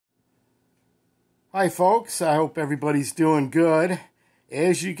Hi folks, I hope everybody's doing good.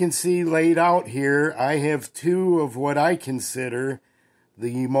 As you can see laid out here, I have two of what I consider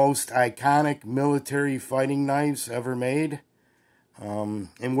the most iconic military fighting knives ever made. And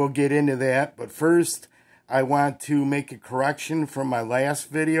we'll get into that, but first I want to make a correction from my last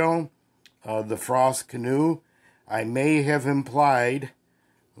video, the Frost Canoe. I may have implied,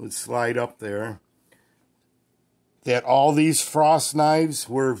 let's slide up there, that all these Frost knives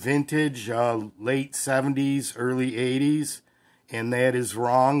were vintage, late 70s, early 80s, and that is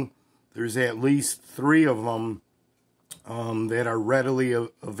wrong. There's at least 3 of them that are readily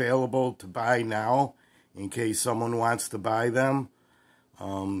available to buy now, in case someone wants to buy them.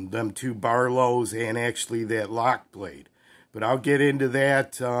 Them 2 Barlows and actually that lock blade. But I'll get into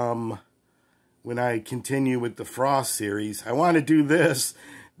that when I continue with the Frost series. I want to do this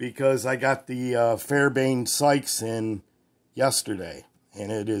because I got the Fairbairn-Sykes in yesterday,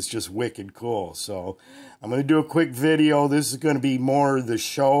 and it is just wicked cool. So I'm going to do a quick video. This is going to be more the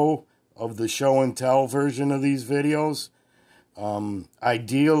show and tell version of these videos.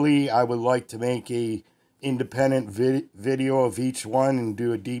 Ideally, I would like to make a independent video of each one and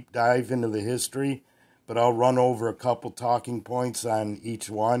do a deep dive into the history, but I'll run over a couple talking points on each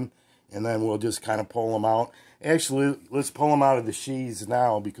one, and then we'll just kind of pull them out. Actually, let's pull them out of the sheaths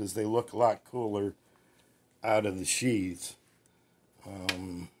now because they look a lot cooler out of the sheaths.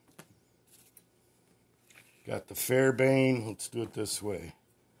 Got the Fairbairn. Let's do it this way.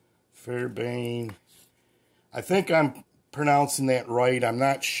 Fairbairn. I think I'm pronouncing that right. I'm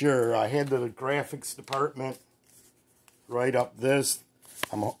not sure. I had the graphics department write up this.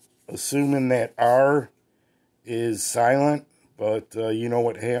 I'm assuming that R is silent, but you know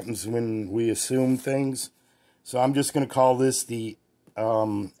what happens when we assume things. So I'm just going to call this the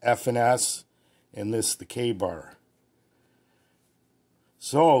F&S and this the K-bar.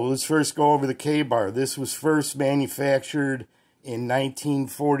 So let's first go over the K-bar. This was first manufactured in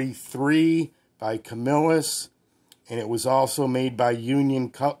 1943 by Camillus, and it was also made by Union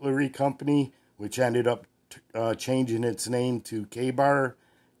Cutlery Company, which ended up changing its name to K-bar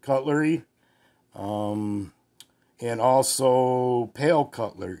Cutlery. And also Pale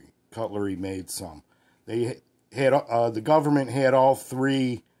Cutlery made some. They had the government had all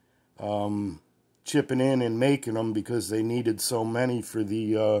 3 chipping in and making them because they needed so many for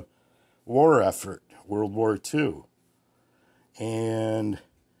the war effort, World War II. And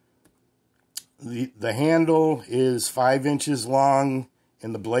the handle is 5 inches long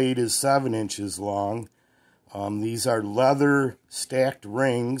and the blade is 7 inches long. These are leather stacked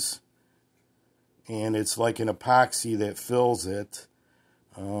rings, and it's like an epoxy that fills it.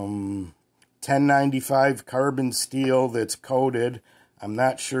 1095 carbon steel that's coated. I'm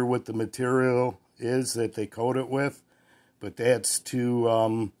not sure what the material is that they coat it with, but that's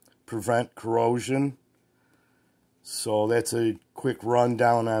to prevent corrosion. So that's a quick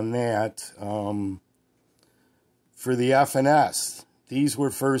rundown on that. For the F&S, these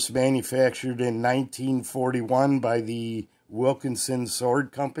were first manufactured in 1941 by the Wilkinson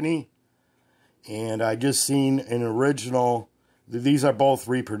Sword Company. And I just seen an original. These are both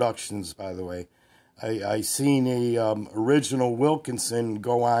reproductions, by the way. I seen a original Wilkinson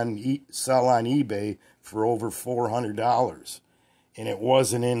go on sell on eBay for over $400, and it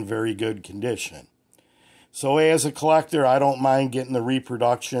wasn't in very good condition. So as a collector, I don't mind getting the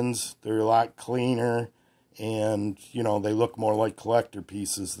reproductions. They're a lot cleaner, and you know, they look more like collector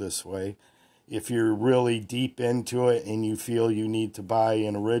pieces this way. If you're really deep into it and you feel you need to buy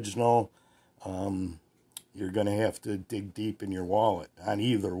an original, you're going to have to dig deep in your wallet on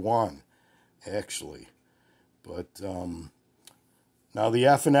either one, actually. But now the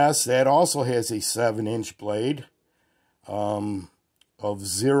F&S, that also has a 7-inch blade of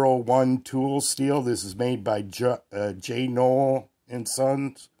 01 tool steel. This is made by J. Nowell and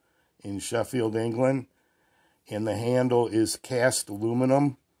Sons in Sheffield, England. And the handle is cast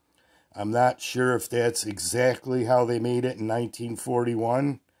aluminum. I'm not sure if that's exactly how they made it in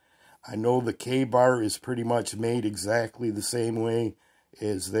 1941. I know the K-bar is pretty much made exactly the same way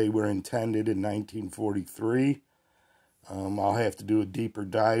as they were intended in 1943. I'll have to do a deeper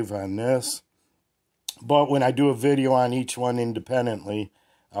dive on this. But when I do a video on each one independently,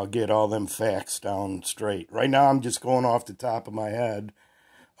 I'll get all them facts down straight. Right now I'm just going off the top of my head.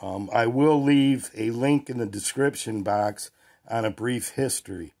 I will leave a link in the description box on a brief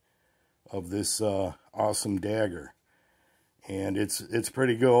history of this awesome dagger. And it's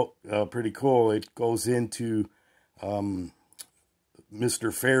pretty cool. It goes into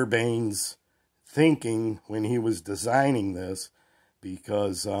Mr. Fairbairn's thinking when he was designing this,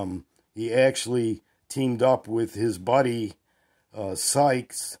 because he actually teamed up with his buddy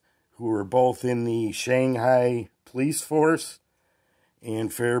Sykes, who were both in the Shanghai police force,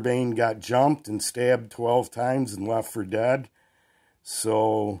 and Fairbairn got jumped and stabbed 12 times and left for dead.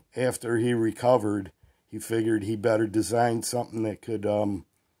 So after he recovered, he figured he better design something that could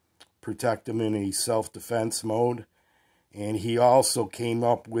protect him in a self-defense mode. And he also came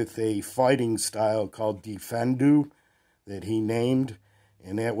up with a fighting style called Defendu that he named.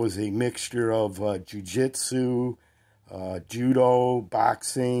 And that was a mixture of jiu-jitsu, judo,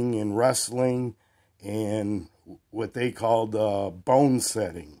 boxing, and wrestling, and what they called bone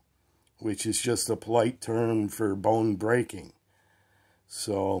setting, which is just a polite term for bone breaking.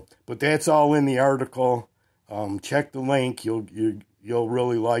 So, but that's all in the article. Check the link. You'll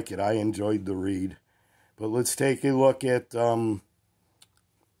really like it. I enjoyed the read. But let's take a look at the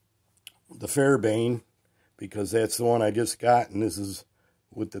Fairbairn, because that's the one I just got, and this is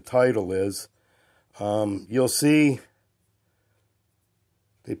what the title is. You'll see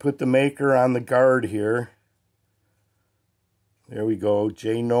they put the maker on the guard here. There we go,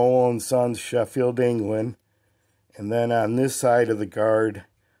 J. Nowell and Sons, Sheffield, England. And then on this side of the guard,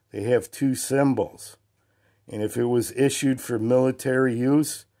 they have two symbols. And if it was issued for military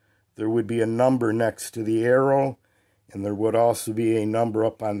use, there would be a number next to the arrow, and there would also be a number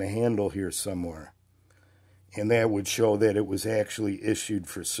up on the handle here somewhere. And that would show that it was actually issued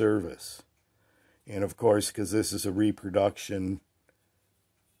for service. And of course, because this is a reproduction,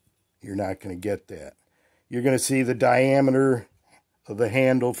 you're not going to get that. You're going to see the diameter of the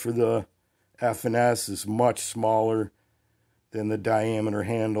handle for the F&S is much smaller than the diameter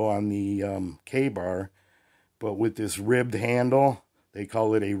handle on the K-bar. But with this ribbed handle, they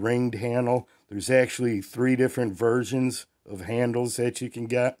call it a ringed handle. There's actually 3 different versions of handles that you can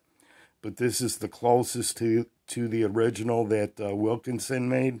get. But this is the closest to the original that Wilkinson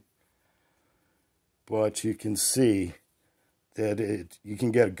made. But you can see that you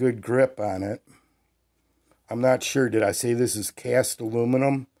can get a good grip on it. I'm not sure, did I say this is cast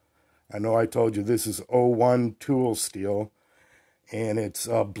aluminum? I know I told you this is 01 tool steel. And it's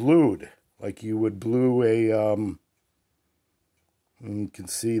blued, like you would blue a, you can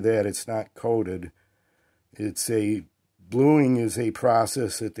see that it's not coated. Bluing is a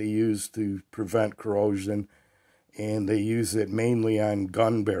process that they use to prevent corrosion, and they use it mainly on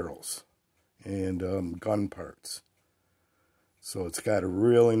gun barrels and gun parts. So it's got a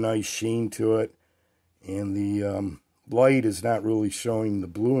really nice sheen to it, and the light is not really showing the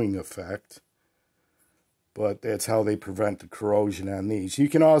bluing effect, but that's how they prevent the corrosion on these. You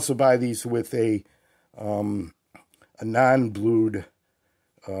can also buy these with a non-blued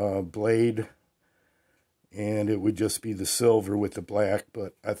blade, and it would just be the silver with the black,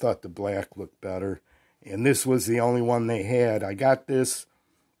 but I thought the black looked better. And this was the only one they had. I got this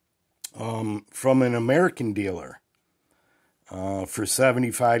from an American dealer for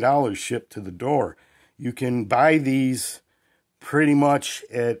 $75 shipped to the door. You can buy these pretty much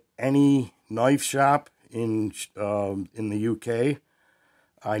at any knife shop in the UK.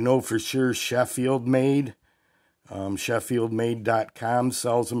 I know for sure Sheffield Made, SheffieldMade.com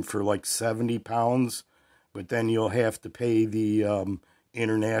sells them for like £70, but then you'll have to pay the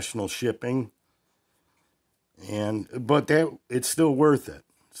international shipping. But it's still worth it.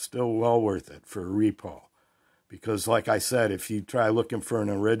 It's still well worth it for a repo, because like I said, if you try looking for an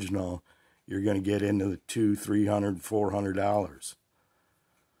original, you're going to get into the $200, $300, $400.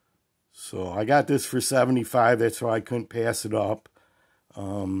 So I got this for $75. That's why I couldn't pass it up.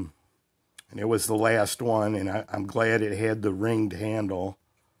 And it was the last one, and I'm glad it had the ringed handle,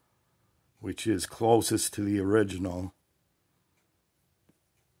 which is closest to the original.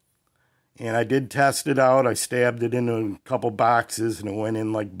 And I did test it out. I stabbed it into a couple boxes, and it went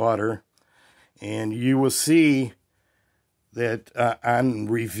in like butter. And you will see that on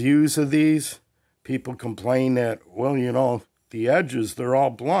reviews of these, people complain that, well, you know, the edges, they're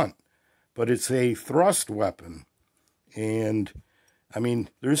all blunt. But it's a thrust weapon. And, I mean,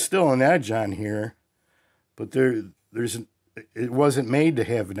 there's still an edge on here, but it wasn't made to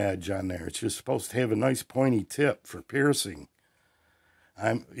have an edge on there. It's just supposed to have a nice pointy tip for piercing.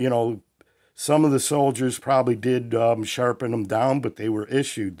 You know, some of the soldiers probably did sharpen them down, but they were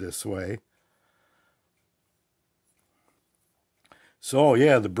issued this way. So,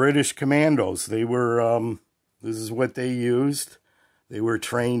 yeah, the British Commandos, they were, this is what they used. They were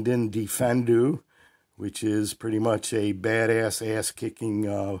trained in Defendu, which is pretty much a badass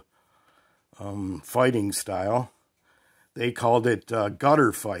ass-kicking fighting style. They called it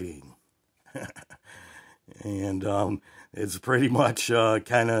gutter fighting. And it's pretty much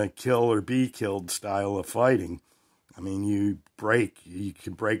kind of kill or be killed style of fighting. I mean, you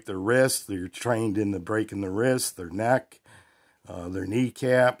can break their wrists. They're trained in the breaking the wrist, their neck, their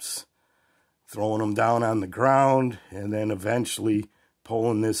kneecaps. throwing them down on the ground, and then eventually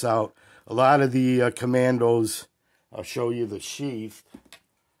pulling this out. A lot of the Commandos, I'll show you the sheath.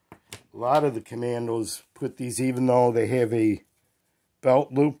 A lot of the Commandos put these, even though they have a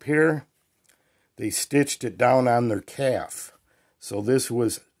belt loop here, they stitched it down on their calf. So this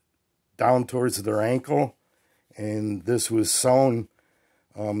was down towards their ankle, and this was sewn.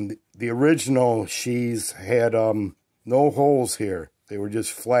 The original sheaths had no holes here. They were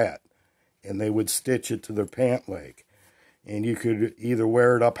just flat, and they would stitch it to their pant leg. And you could either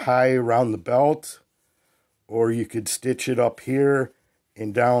wear it up high around the belt, or you could stitch it up here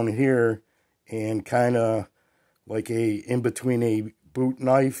and down here, and kind of like in between a boot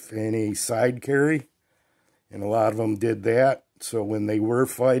knife and a side carry. And a lot of them did that. So when they were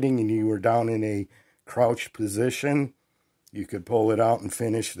fighting and you were down in a crouched position, you could pull it out and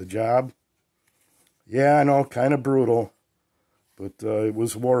finish the job. Yeah, I know, kind of brutal, but it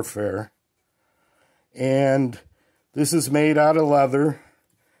was warfare. And this is made out of leather.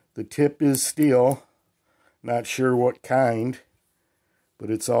 The tip is steel. Not sure what kind, but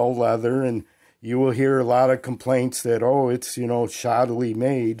it's all leather. And you will hear a lot of complaints that, oh, it's, you know, shoddily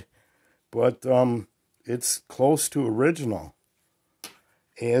made. But it's close to original,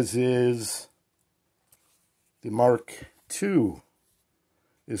 as is the Mark II.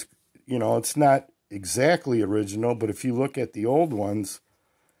 Is, you know, it's not exactly original, but if you look at the old ones,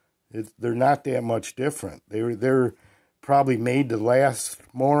 they're not that much different. They're probably made to last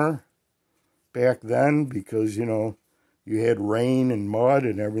more back then because, you know, you had rain and mud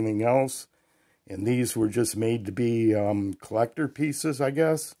and everything else. And these were just made to be collector pieces, I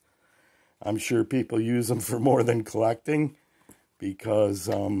guess. I'm sure people use them for more than collecting because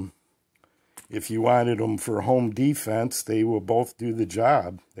if you wanted them for home defense, they will both do the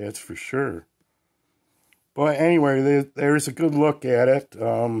job. That's for sure. But anyway, there's a good look at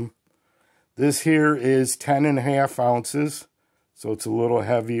it. This here is 10.5 ounces, so it's a little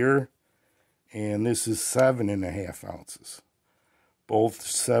heavier. And this is 7.5 ounces. Both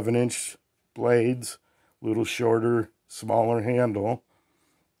 7-inch blades, a little shorter, smaller handle.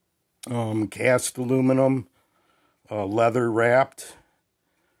 Cast aluminum, leather wrapped,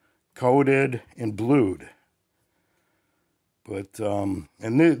 coated, and blued. But,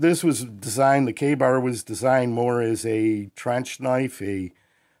 and this was designed, the K-bar was designed more as a trench knife, a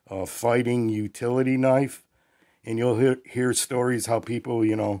fighting utility knife. And you'll hear stories how people,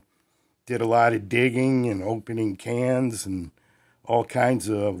 you know, did a lot of digging and opening cans and all kinds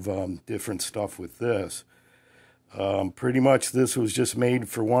of different stuff with this. Pretty much this was just made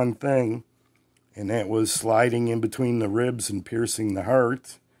for one thing, and that was sliding in between the ribs and piercing the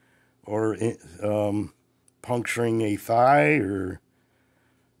heart, or puncturing a thigh, or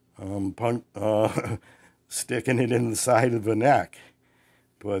sticking it in the side of the neck.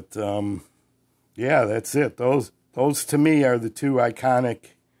 But yeah, that's it. Those to me are the two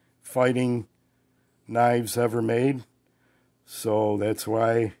iconic fighting knives ever made. So that's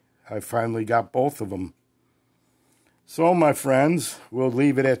why I finally got both of them. So, my friends, we'll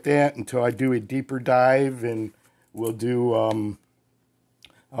leave it at that until I do a deeper dive, and we'll do,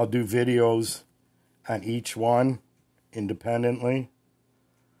 I'll do videos on each one independently.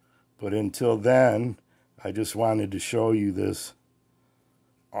 But until then, I just wanted to show you this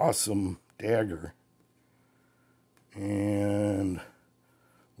awesome dagger. And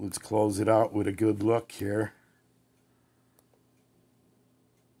let's close it out with a good look here.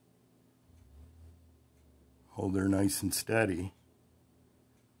 Hold her nice and steady.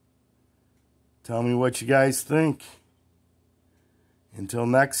 Tell me what you guys think. Until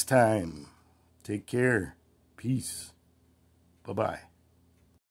next time, take care. Peace. Bye-bye.